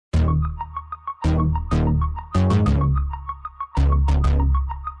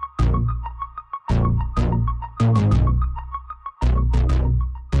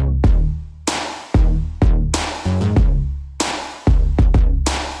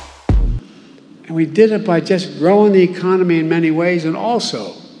And we did it by just growing the economy in many ways, and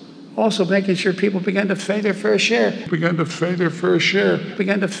also making sure people began to pay their fair share.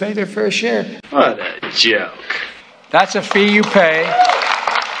 What a joke. That's a fee you pay.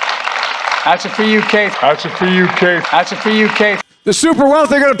 That's a fee you pay. The super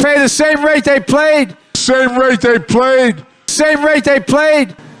wealthy are going to pay the same rate they played.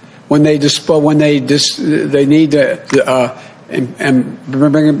 When they need to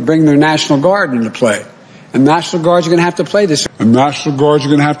bring their National Guard into play. And National Guards are going to have to play this.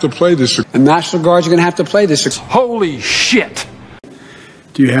 Holy shit!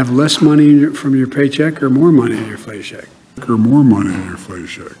 Do you have less money from your paycheck or more money in your paycheck?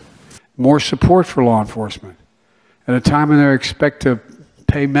 More support for law enforcement at a time when they're expected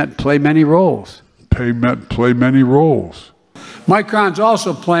to play many roles. Micron's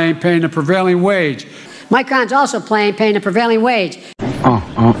also paying a prevailing wage.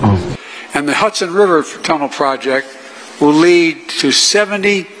 And the Hudson River Tunnel project will lead to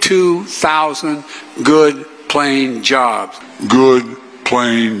 72,000 good paying jobs.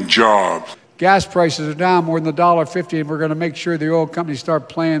 Gas prices are down more than $1.50, and we're going to make sure the oil companies start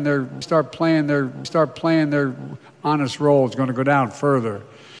playing their honest role. It's going to go down further.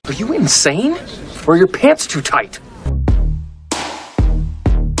 Are you insane? Or are your pants too tight?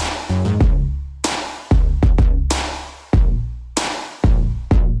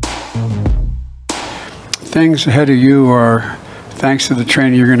 Things ahead of you are, thanks to the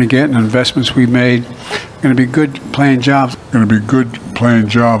training you're going to get and investments we made, going to be good paying jobs.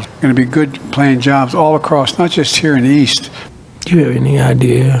 All across, not just here in the East. Do you have any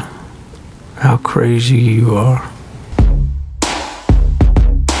idea how crazy you are?